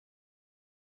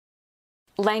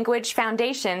Language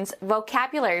Foundations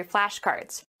Vocabulary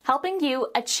Flashcards, helping you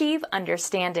achieve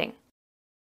understanding.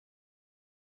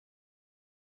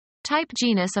 Type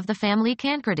genus of the family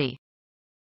Cancredidae.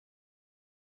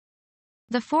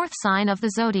 The fourth sign of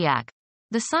the zodiac.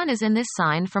 The sun is in this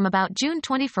sign from about June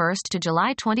 21st to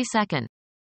July 22nd.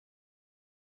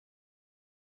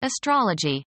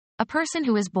 Astrology. A person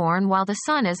who is born while the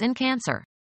sun is in Cancer.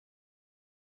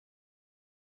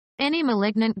 Any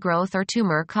malignant growth or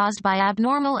tumor caused by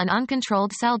abnormal and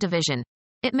uncontrolled cell division.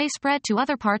 It may spread to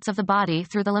other parts of the body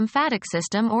through the lymphatic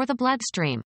system or the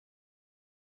bloodstream.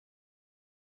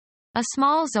 A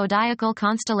small zodiacal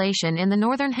constellation in the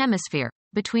northern hemisphere,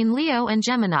 between Leo and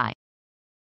Gemini.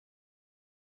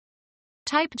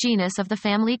 Type genus of the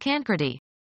family Cancredidae.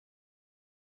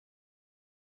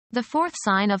 The fourth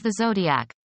sign of the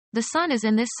zodiac. The sun is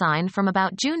in this sign from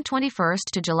about June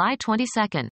 21st to July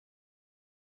 22nd.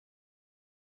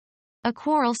 A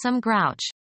quarrelsome grouch.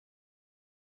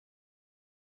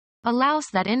 A louse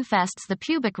that infests the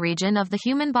pubic region of the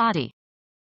human body.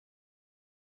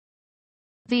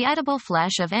 The edible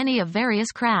flesh of any of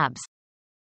various crabs.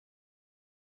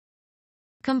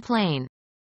 Complain.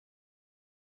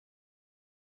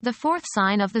 The fourth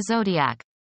sign of the zodiac.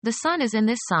 The sun is in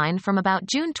this sign from about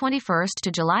June 21st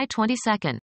to July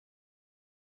 22nd.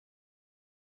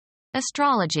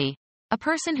 Astrology. A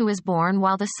person who is born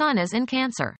while the sun is in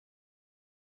Cancer.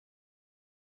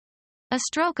 A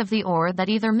stroke of the oar that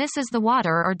either misses the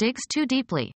water or digs too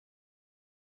deeply.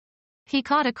 He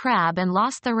caught a crab and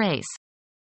lost the race.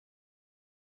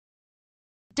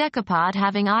 Decapod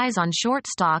having eyes on short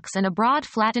stalks and a broad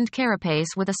flattened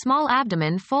carapace with a small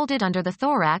abdomen folded under the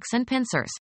thorax and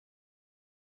pincers.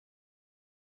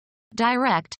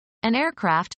 Direct, an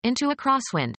aircraft, into a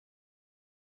crosswind.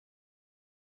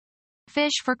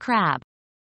 Fish for crab.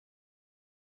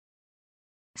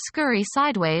 Scurry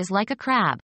sideways like a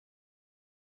crab.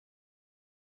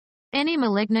 Any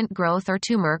malignant growth or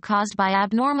tumor caused by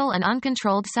abnormal and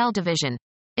uncontrolled cell division.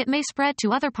 It may spread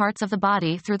to other parts of the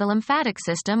body through the lymphatic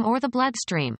system or the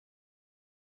bloodstream.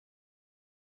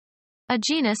 A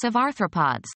genus of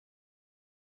arthropods.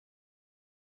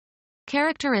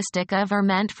 Characteristic of or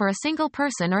meant for a single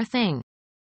person or thing.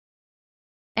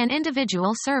 An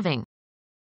individual serving.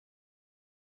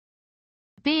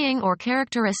 Being or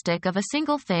characteristic of a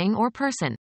single thing or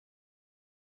person.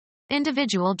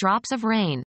 Individual drops of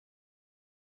rain.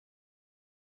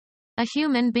 A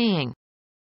human being.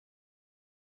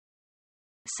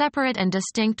 Separate and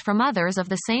distinct from others of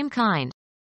the same kind.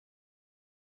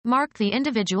 Mark the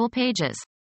individual pages.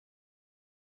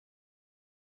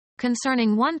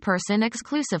 Concerning one person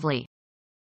exclusively.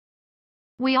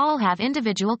 We all have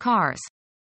individual cars.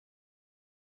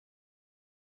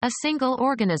 A single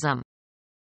organism.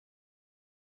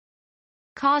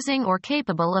 Causing or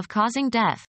capable of causing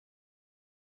death.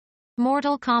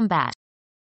 Mortal combat.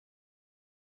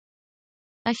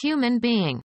 A human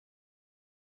being.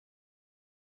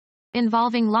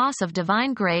 Involving loss of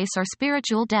divine grace or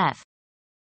spiritual death.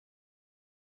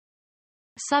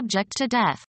 Subject to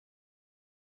death.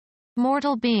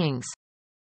 Mortal beings.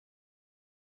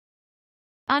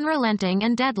 Unrelenting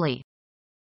and deadly.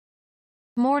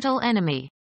 Mortal enemy.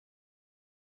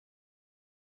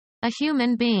 A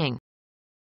human being.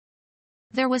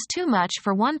 There was too much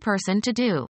for one person to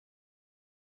do.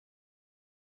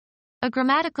 A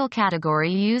grammatical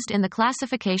category used in the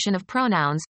classification of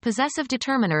pronouns, possessive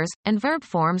determiners, and verb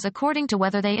forms according to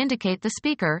whether they indicate the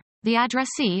speaker, the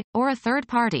addressee, or a third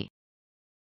party.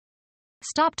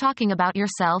 Stop talking about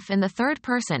yourself in the third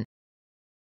person.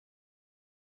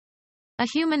 A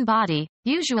human body,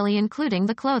 usually including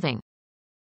the clothing.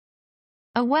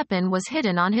 A weapon was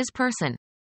hidden on his person.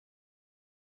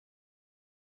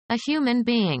 A human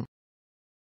being.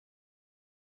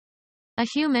 A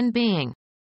human being.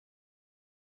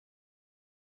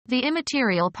 The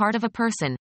immaterial part of a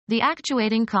person. The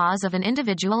actuating cause of an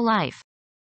individual life.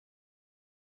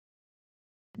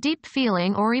 Deep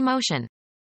feeling or emotion.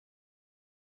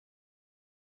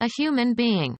 A human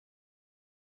being.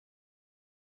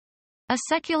 A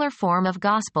secular form of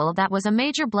gospel that was a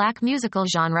major black musical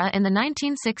genre in the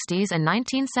 1960s and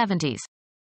 1970s.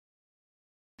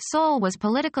 Soul was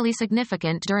politically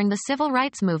significant during the civil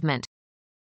rights movement.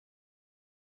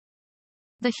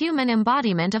 The human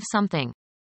embodiment of something.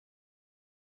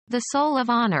 The soul of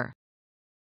honor.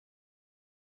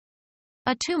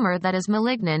 A tumor that is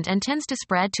malignant and tends to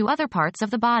spread to other parts of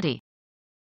the body.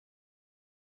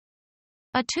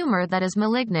 A tumor that is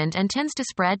malignant and tends to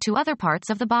spread to other parts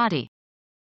of the body.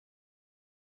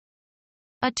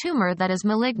 A tumor that is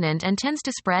malignant and tends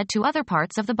to spread to other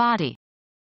parts of the body.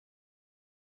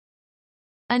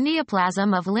 A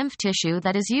neoplasm of lymph tissue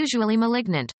that is usually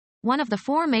malignant, one of the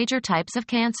 4 major types of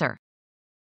cancer.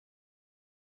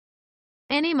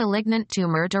 Any malignant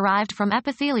tumor derived from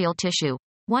epithelial tissue,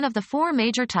 one of the 4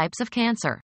 major types of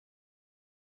cancer.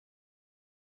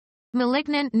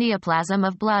 Malignant neoplasm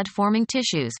of blood-forming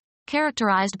tissues,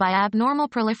 characterized by abnormal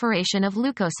proliferation of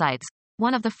leukocytes,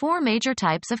 one of the 4 major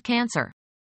types of cancer.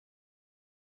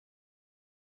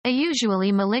 A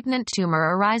usually malignant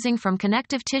tumor arising from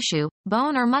connective tissue,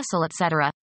 bone or muscle,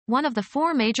 etc., one of the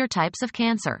 4 major types of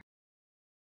cancer.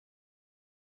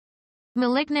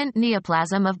 Malignant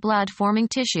neoplasm of blood-forming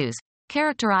tissues,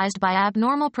 characterized by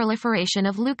abnormal proliferation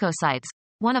of leukocytes,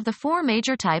 one of the 4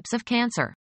 major types of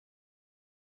cancer.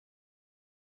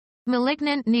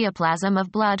 Malignant neoplasm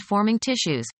of blood-forming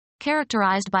tissues,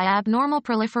 characterized by abnormal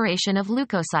proliferation of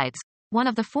leukocytes, one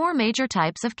of the 4 major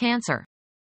types of cancer.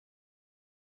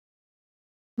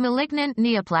 Malignant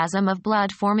neoplasm of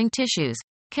blood-forming tissues,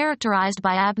 characterized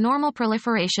by abnormal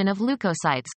proliferation of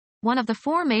leukocytes, one of the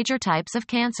 4 major types of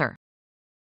cancer.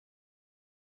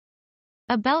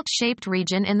 A belt-shaped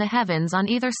region in the heavens on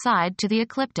either side to the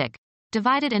ecliptic,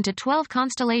 divided into 12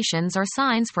 constellations or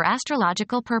signs for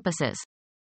astrological purposes.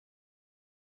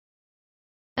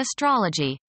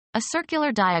 Astrology. A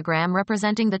circular diagram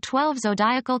representing the 12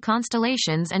 zodiacal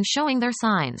constellations and showing their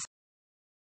signs.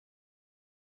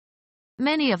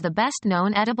 Many of the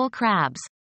best-known edible crabs.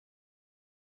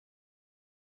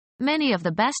 Many of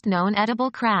the best-known edible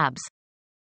crabs.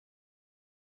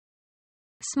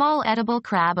 Small edible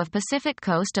crab of Pacific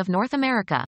coast of North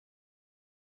America.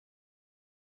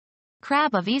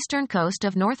 Crab of eastern coast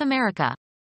of North America.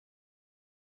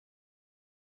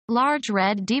 Large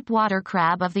red deep water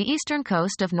crab of the eastern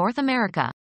coast of North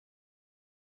America.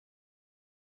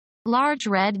 Large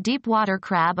red deep water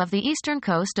crab of the eastern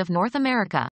coast of North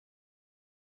America.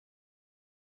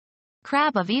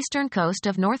 Crab of eastern coast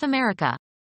of North America.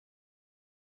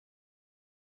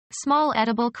 Small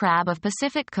edible crab of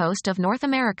Pacific coast of North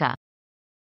America.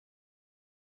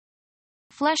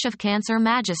 Flesh of Cancer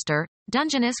magister,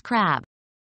 Dungeness crab.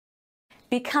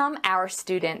 Become our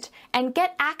student and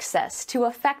get access to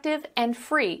effective and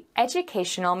free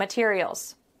educational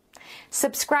materials.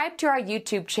 Subscribe to our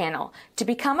YouTube channel to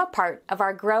become a part of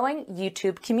our growing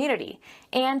YouTube community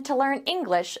and to learn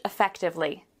English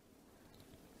effectively.